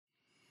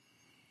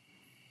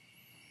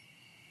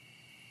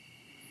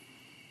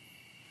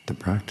The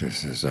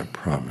practice is a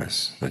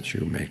promise that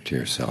you make to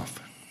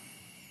yourself.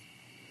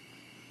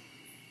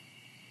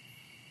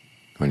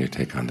 When you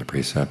take on the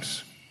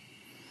precepts,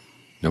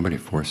 nobody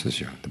forces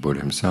you. The Buddha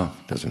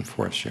himself doesn't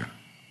force you.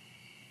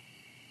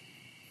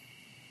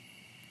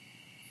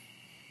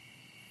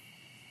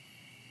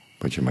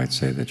 But you might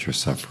say that your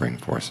suffering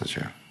forces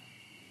you.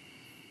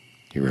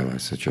 You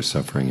realize that you're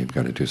suffering, you've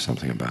got to do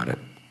something about it.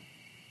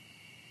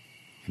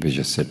 If you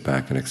just sit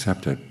back and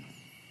accept it,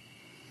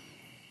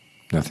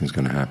 nothing's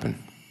going to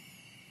happen.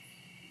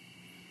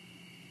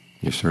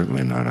 You're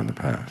certainly not on the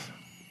path.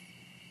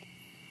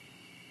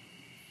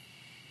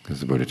 Because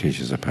the Buddha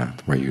teaches a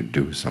path where you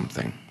do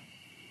something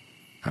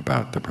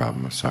about the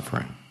problem of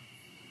suffering.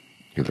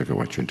 You look at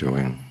what you're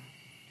doing,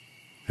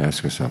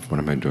 ask yourself, what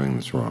am I doing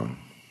that's wrong?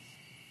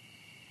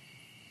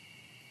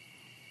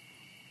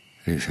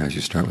 And he says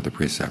you start with the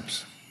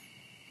precepts.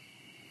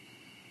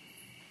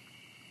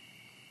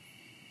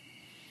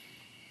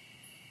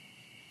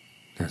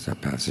 There's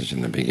that passage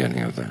in the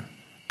beginning of the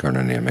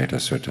Karunaniyametta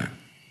Sutta.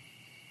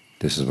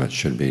 This is what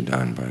should be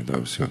done by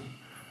those who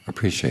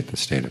appreciate the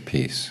state of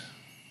peace.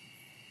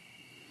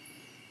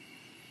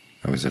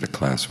 I was at a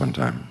class one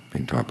time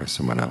being taught by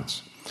someone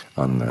else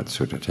on that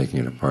sutta, taking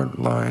it apart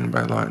line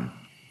by line.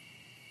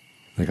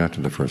 They got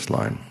to the first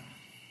line.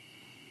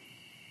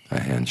 A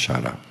hand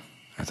shot up.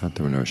 I thought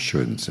there were no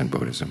shoulds in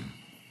Buddhism.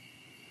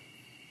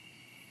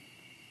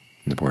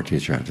 And the poor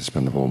teacher had to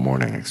spend the whole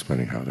morning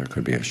explaining how there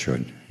could be a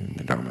should in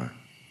the Dhamma.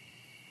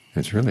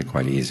 It's really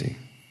quite easy.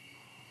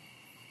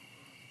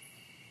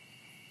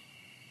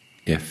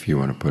 If you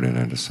want to put an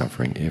end to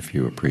suffering, if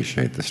you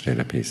appreciate the state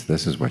of peace,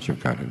 this is what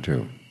you've got to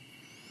do.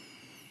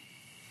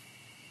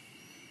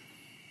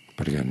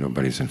 But again,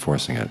 nobody's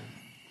enforcing it,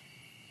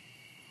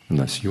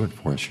 unless you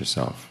enforce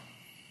yourself.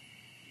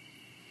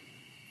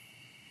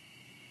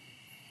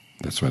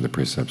 That's why the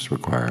precepts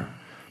require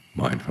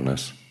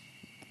mindfulness,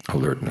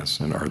 alertness,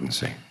 and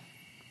ardency.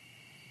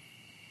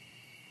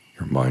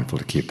 You're mindful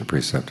to keep the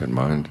precept in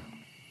mind.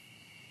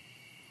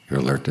 You're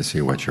alert to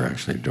see what you're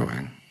actually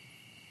doing.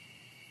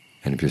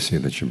 And if you see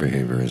that your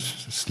behavior is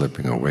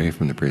slipping away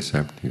from the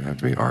precept, you have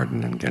to be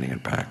ardent in getting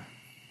it back.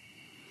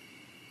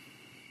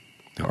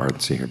 The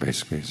ardency here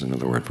basically is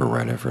another word for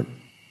right effort.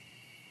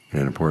 And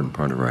an important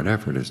part of right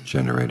effort is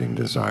generating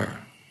desire,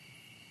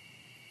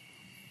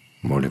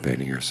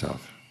 motivating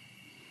yourself.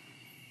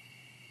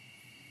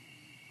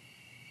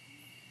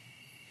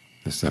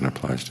 This then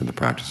applies to the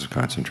practice of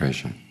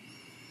concentration.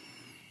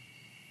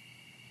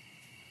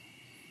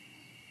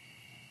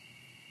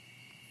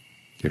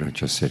 You don't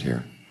just sit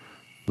here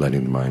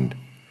letting the mind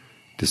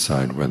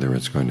decide whether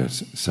it's going to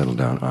settle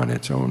down on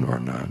its own or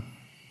not.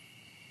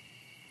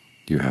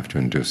 You have to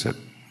induce it.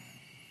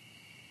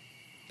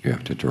 You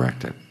have to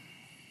direct it.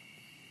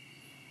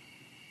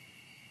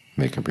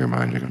 Make up your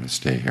mind you're going to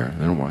stay here,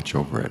 and then watch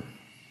over it,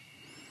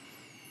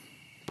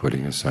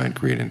 putting aside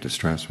greed and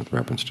distress with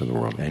reference to the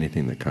world.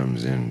 Anything that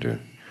comes in to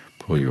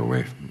pull you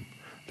away from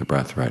the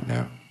breath right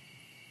now,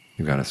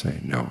 you've got to say,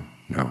 no,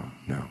 no,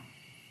 no.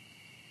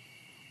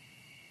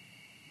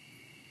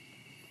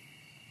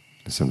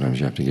 And sometimes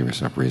you have to give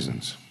yourself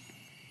reasons.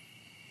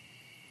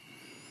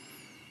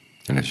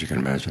 And as you can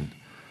imagine,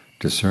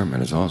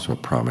 discernment is also a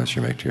promise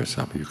you make to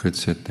yourself. You could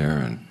sit there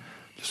and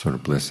just sort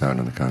of bliss out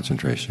in the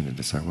concentration and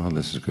decide, well,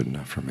 this is good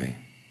enough for me.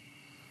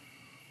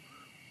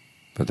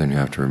 But then you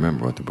have to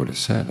remember what the Buddha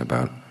said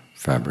about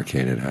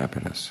fabricated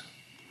happiness.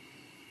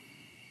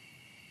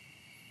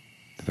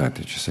 The fact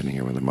that you're sitting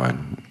here with the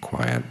mind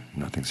quiet,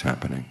 nothing's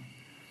happening,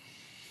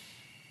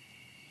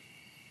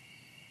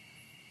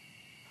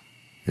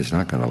 is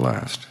not going to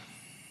last.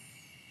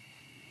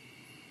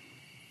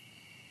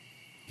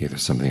 Either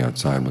something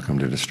outside will come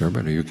to disturb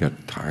it, or you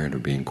get tired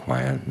of being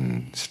quiet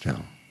and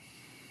still.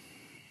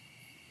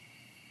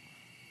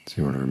 So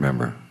you want to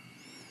remember,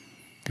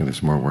 okay,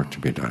 there's more work to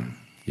be done.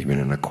 Even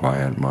in a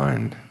quiet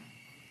mind,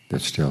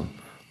 there's still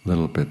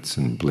little bits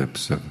and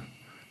blips of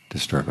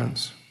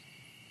disturbance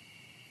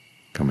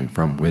coming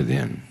from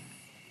within.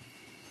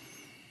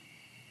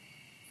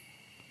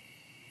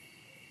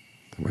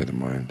 The way the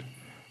mind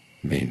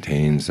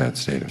maintains that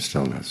state of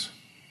stillness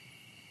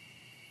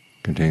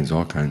contains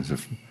all kinds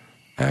of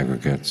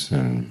aggregates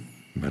and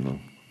mental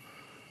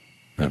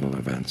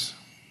events,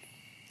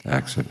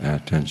 acts of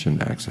attention,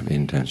 acts of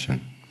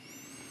intention.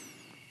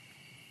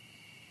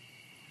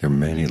 There are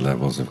many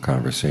levels of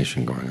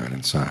conversation going on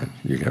inside.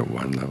 You get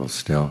one level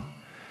still,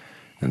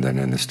 and then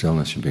in the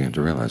stillness you begin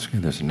to realize, okay,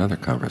 there's another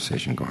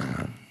conversation going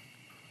on,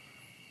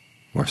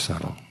 more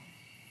subtle.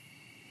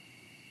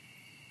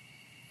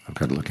 I've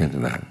got to look into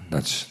that.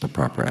 That's the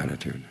proper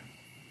attitude.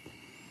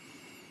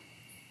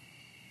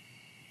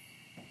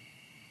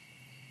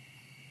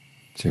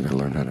 So you've got to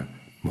learn how to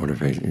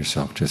motivate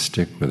yourself to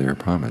stick with your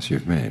promise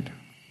you've made.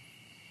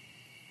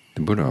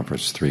 The Buddha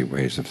offers 3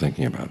 ways of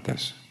thinking about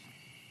this.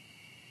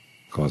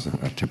 He calls it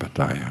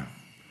Atipatthaya,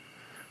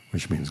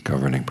 which means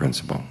governing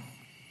principle,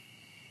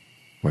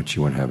 what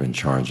you want to have in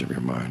charge of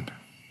your mind.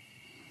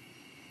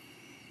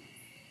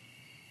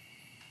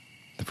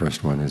 The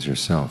first one is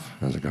yourself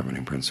as a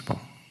governing principle.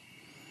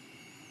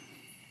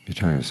 You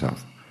tell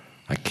yourself,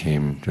 I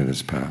came to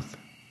this path,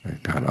 I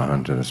got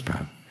onto this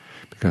path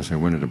because I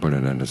wanted to put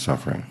an end to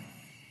suffering.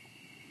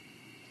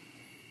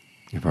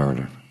 If I were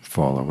to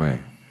fall away,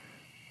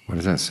 what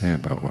does that say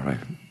about what I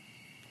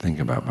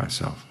think about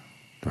myself?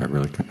 Am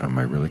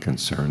I really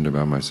concerned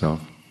about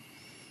myself?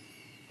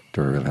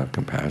 Do I really have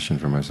compassion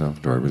for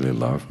myself? Do I really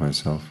love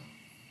myself?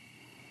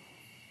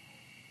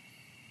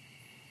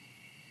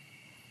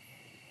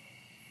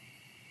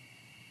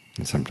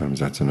 And sometimes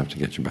that's enough to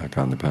get you back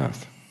on the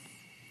path,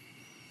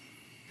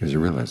 because you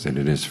realize that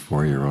it is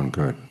for your own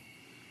good.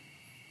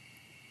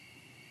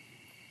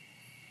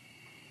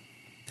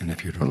 And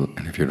if you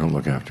don't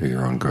look after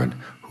your own good,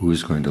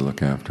 who's going to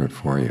look after it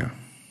for you?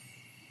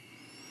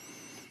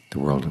 The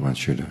world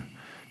wants you to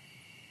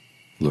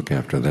look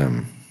after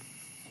them.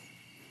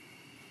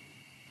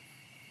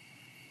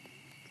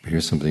 But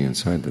here's something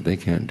inside that they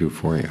can't do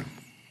for you.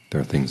 There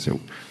are things that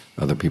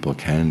other people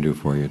can do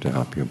for you to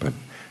help you, but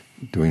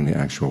doing the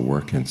actual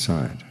work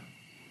inside,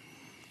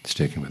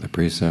 sticking with the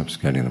precepts,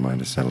 getting the mind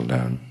to settle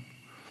down,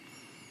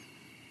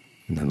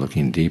 and then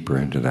looking deeper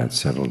into that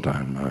settled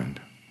down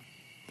mind,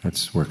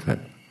 that's work that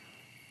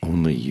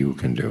only you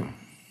can do.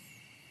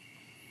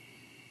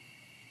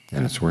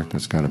 And it's work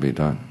that's got to be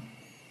done.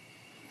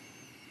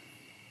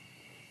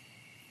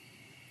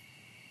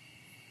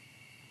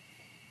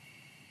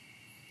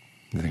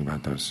 You think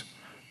about those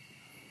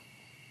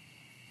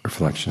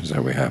reflections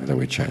that we have, that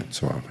we chant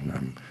so often.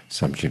 I'm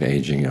subject to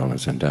aging,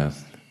 illness, and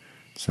death,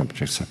 subject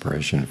to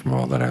separation from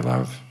all that I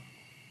love,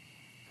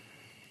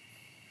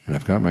 and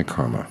I've got my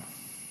karma.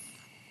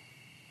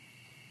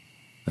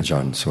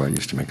 Ajahn Suwa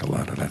used to make a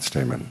lot of that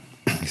statement.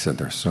 He said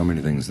there are so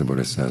many things the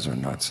Buddha says are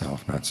not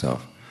self, not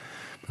self.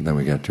 But then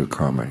we get to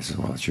karma, he says,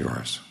 well, it's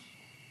yours.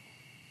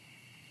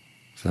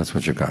 So that's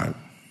what you got.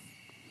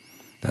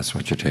 That's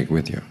what you take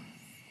with you.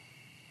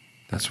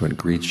 That's what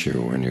greets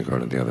you when you go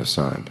to the other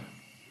side.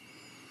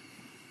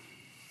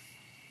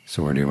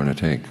 So where do you want to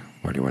take?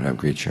 Where do you want to have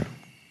greet you?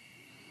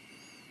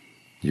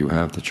 You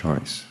have the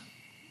choice.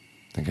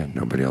 Again,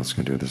 nobody else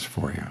can do this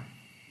for you.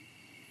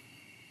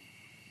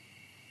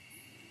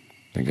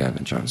 Again,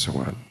 Ajahn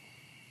Suwa,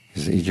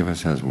 each of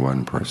us has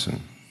one person.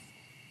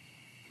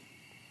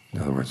 In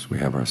other words, we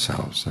have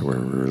ourselves that we're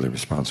really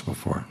responsible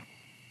for.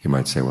 You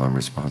might say, well, I'm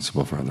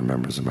responsible for other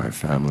members of my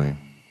family,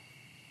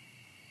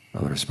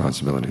 other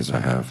responsibilities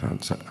I have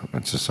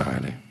in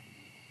society.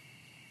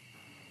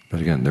 But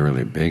again, there are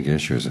really big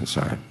issues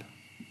inside.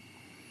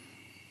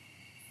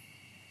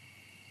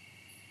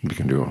 You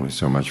can do only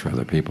so much for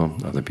other people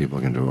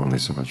can do only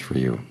so much for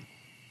you.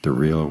 The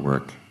real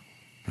work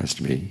has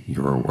to be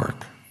your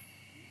work.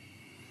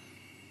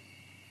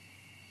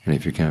 And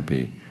if you can't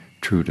be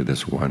true to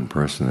this one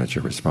person that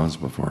you're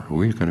responsible for,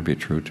 who are you going to be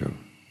true to?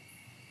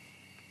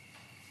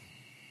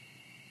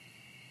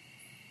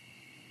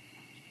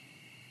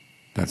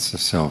 That's the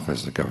self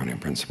as the governing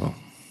principle.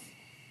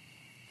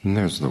 And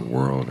there's the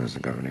world as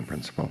the governing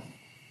principle.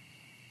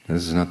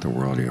 This is not the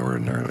world you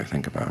ordinarily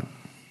think about.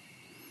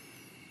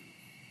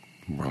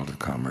 The world of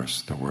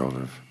commerce, the world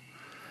of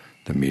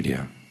the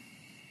media.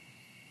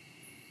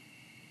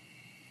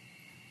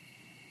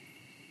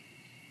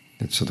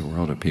 It's the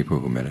world of people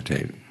who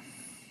meditate.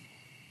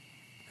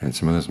 And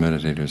some of those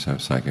meditators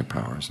have psychic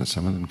powers, and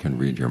some of them can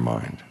read your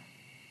mind.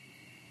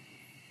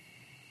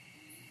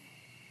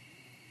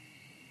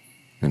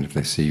 And if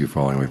they see you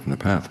falling away from the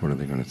path, what are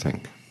they going to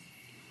think?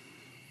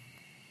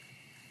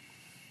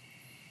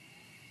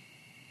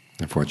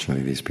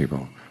 Unfortunately, these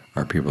people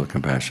are people of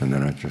compassion. They're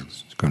not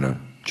just going to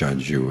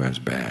judge you as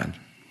bad,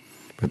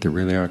 but they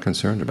really are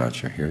concerned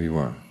about you. Here you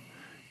are.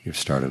 You've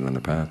started on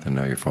the path, and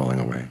now you're falling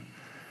away.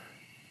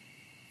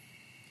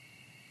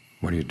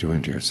 What are you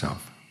doing to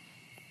yourself?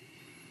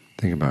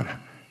 Think about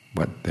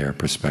what their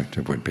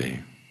perspective would be,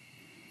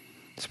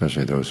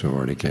 especially those who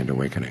already gained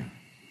awakening.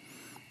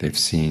 They've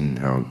seen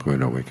how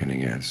good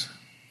awakening is.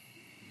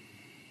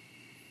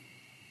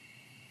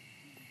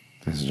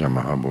 As Ajahn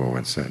Mahabua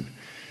once said,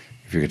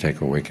 if you could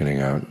take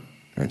awakening out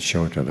and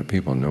show it to other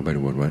people, nobody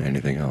would want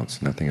anything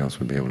else. Nothing else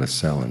would be able to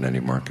sell in any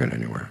market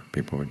anywhere.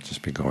 People would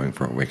just be going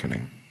for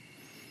awakening.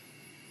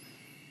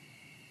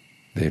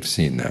 They've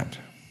seen that.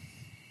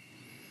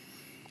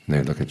 And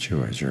they look at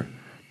you as you're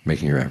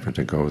making your effort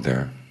to go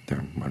there. They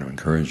want to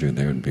encourage you.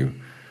 They would be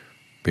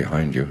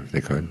behind you if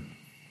they could.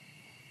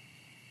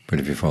 But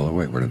if you fall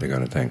away, what are they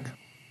going to think?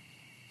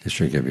 This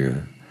should give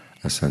you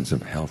a sense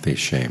of healthy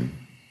shame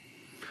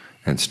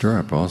and stir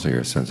up also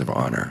your sense of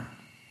honor.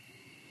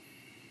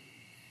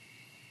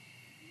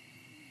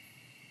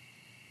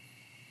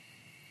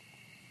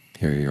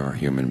 Here you are, a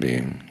human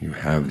being. You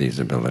have these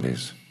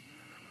abilities.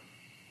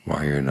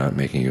 Why are you not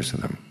making use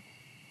of them?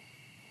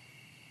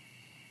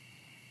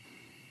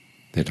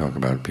 They talk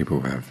about people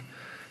who have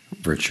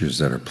virtues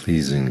that are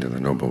pleasing to the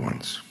noble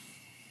ones.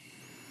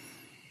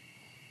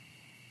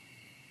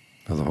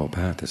 Well, the whole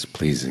path is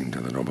pleasing to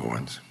the noble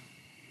ones.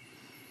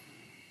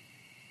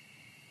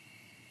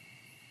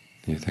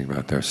 You think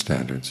about their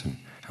standards and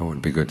how it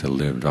would be good to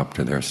live up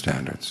to their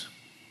standards.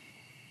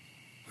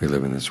 We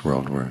live in this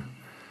world where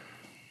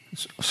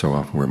so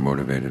often we're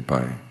motivated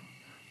by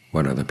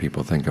what other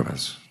people think of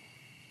us.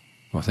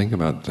 Well, think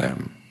about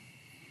them.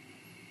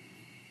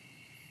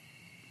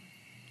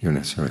 You don't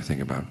necessarily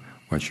think about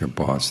what your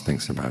boss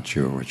thinks about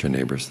you or what your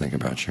neighbors think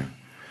about you.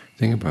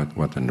 Think about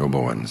what the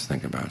noble ones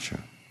think about you,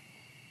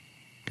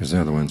 because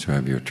they're the ones who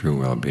have your true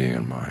well-being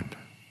in mind,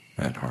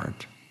 at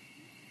heart.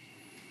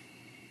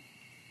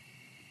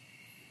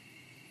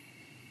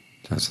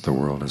 So that's the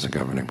world as a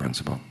governing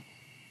principle.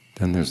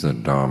 Then there's the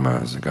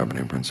Dhamma as a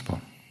governing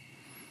principle.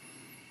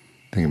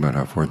 Think about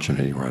how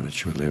fortunate you are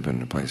that you live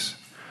in a place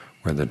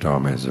where the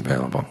Dhamma is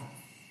available.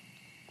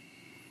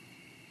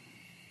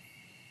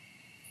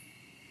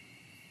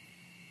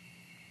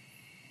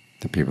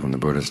 The people in the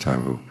Buddha's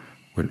time who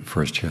would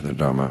first hear the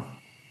Dhamma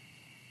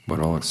would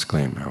all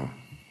exclaim how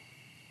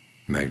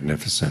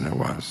magnificent it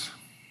was.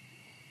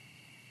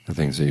 The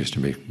things that used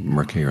to be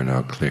murky are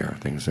now clear.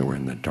 Things that were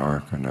in the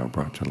dark are now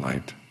brought to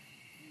light.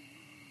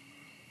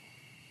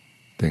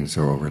 Things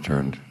that were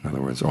overturned, in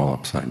other words, all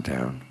upside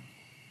down,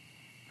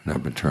 now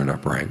been turned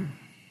upright.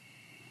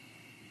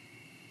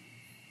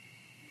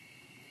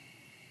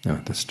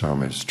 Now, this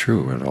Dhamma is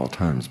true at all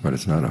times, but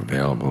it's not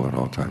available at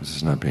all times.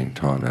 It's not being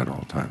taught at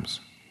all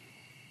times.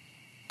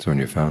 So when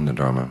you found the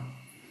Dhamma,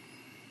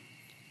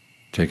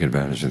 take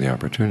advantage of the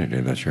opportunity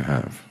that you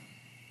have,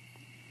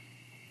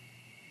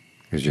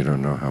 because you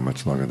don't know how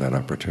much longer that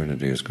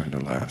opportunity is going to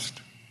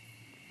last.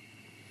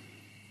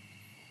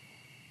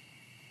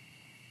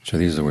 So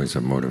these are ways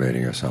of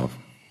motivating yourself,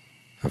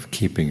 of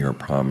keeping your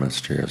promise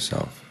to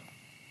yourself.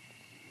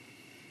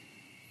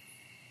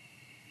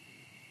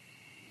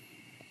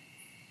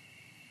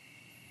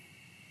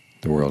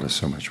 The world is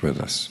so much with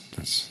us.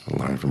 That's a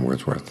line from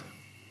Wordsworth.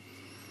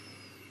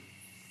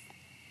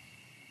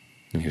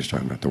 And he was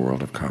talking about the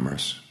world of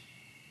commerce.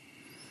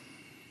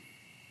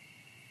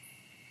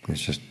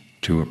 It's just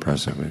too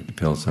oppressive. It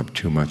fills up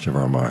too much of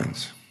our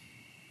minds.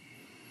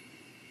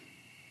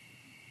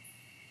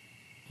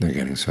 They're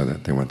getting so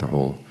that they want the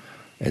whole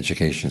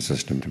education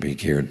system to be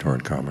geared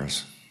toward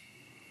commerce.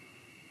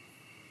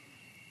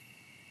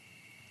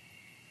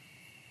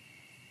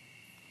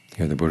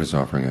 Here the Buddha is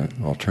offering an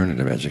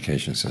alternative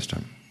education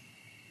system,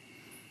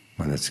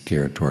 one that's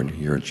geared toward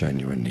your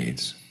genuine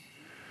needs,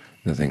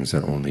 the things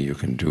that only you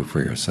can do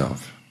for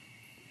yourself.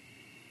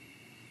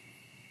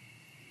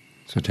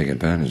 So take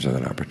advantage of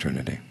that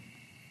opportunity.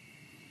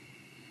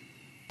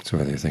 So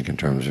whether you think in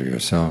terms of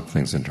yourself,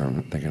 think in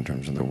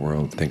terms of the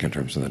world, think in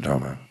terms of the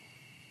Dhamma.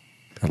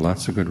 There are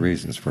lots of good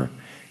reasons for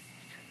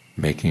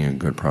making a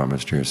good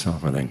promise to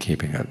yourself and then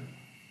keeping it.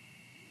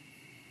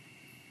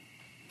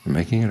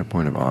 Making it a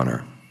point of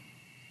honor.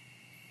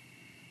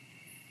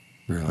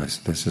 Realize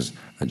this is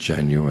a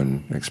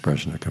genuine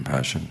expression of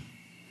compassion.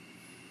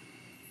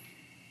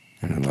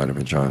 And in light of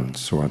a John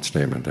Swart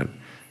statement that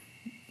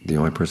the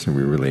only person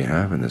we really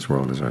have in this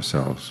world is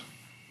ourselves.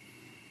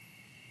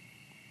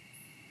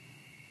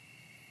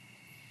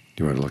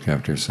 You want to look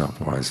after yourself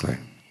wisely.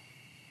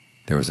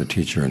 There was a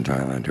teacher in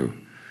Thailand who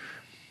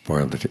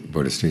boiled the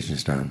Buddhist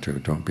teachings down to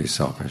don't be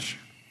selfish,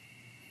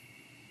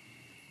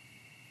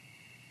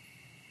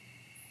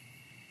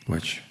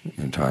 which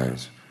in Thai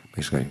is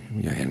basically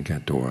yahen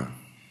kat toa,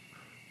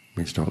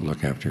 means don't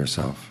look after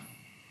yourself,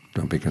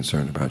 don't be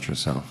concerned about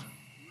yourself.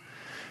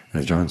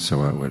 And John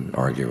Swart would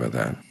argue with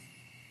that.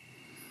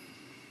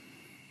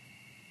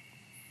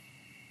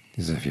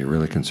 He says if you're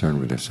really concerned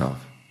with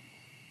yourself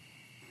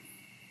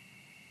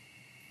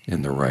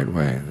in the right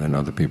way, then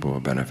other people will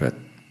benefit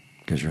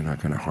because you're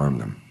not going to harm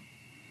them.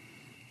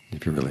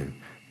 If you really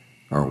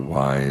are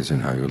wise in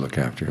how you look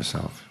after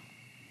yourself.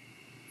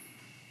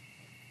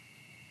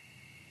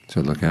 So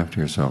look after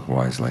yourself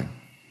wisely.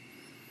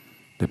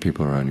 The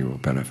people around you will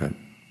benefit.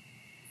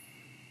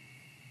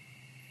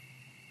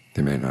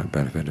 They may not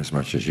benefit as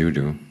much as you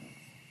do,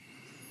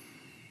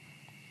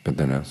 but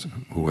then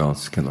who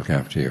else can look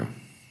after you?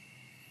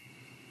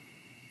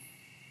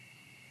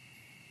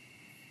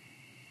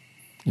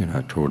 You're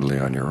not totally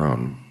on your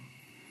own.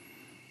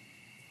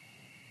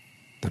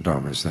 The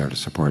Dhamma is there to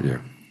support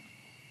you.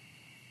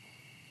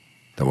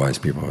 The wise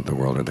people of the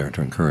world are there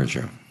to encourage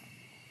you.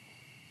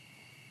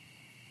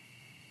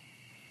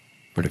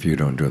 But if you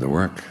don't do the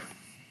work,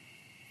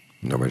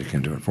 nobody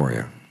can do it for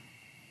you.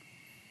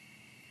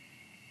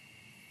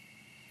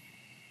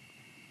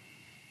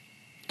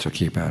 So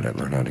keep at it.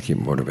 Learn how to keep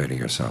motivating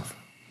yourself.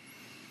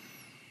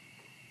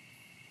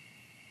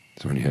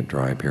 So when you hit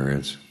dry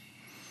periods,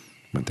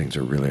 when things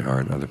are really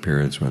hard, other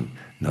periods when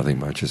nothing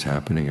much is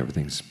happening,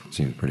 everything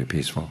seems pretty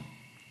peaceful.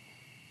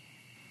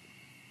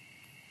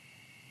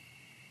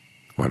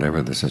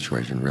 Whatever the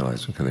situation,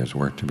 realize okay, there's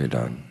work to be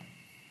done.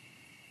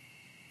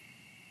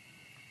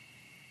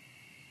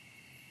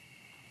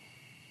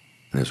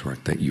 There's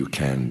work that you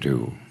can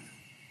do.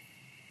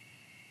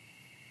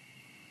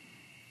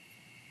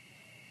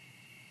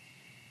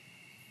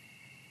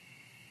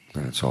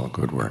 And it's all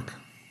good work.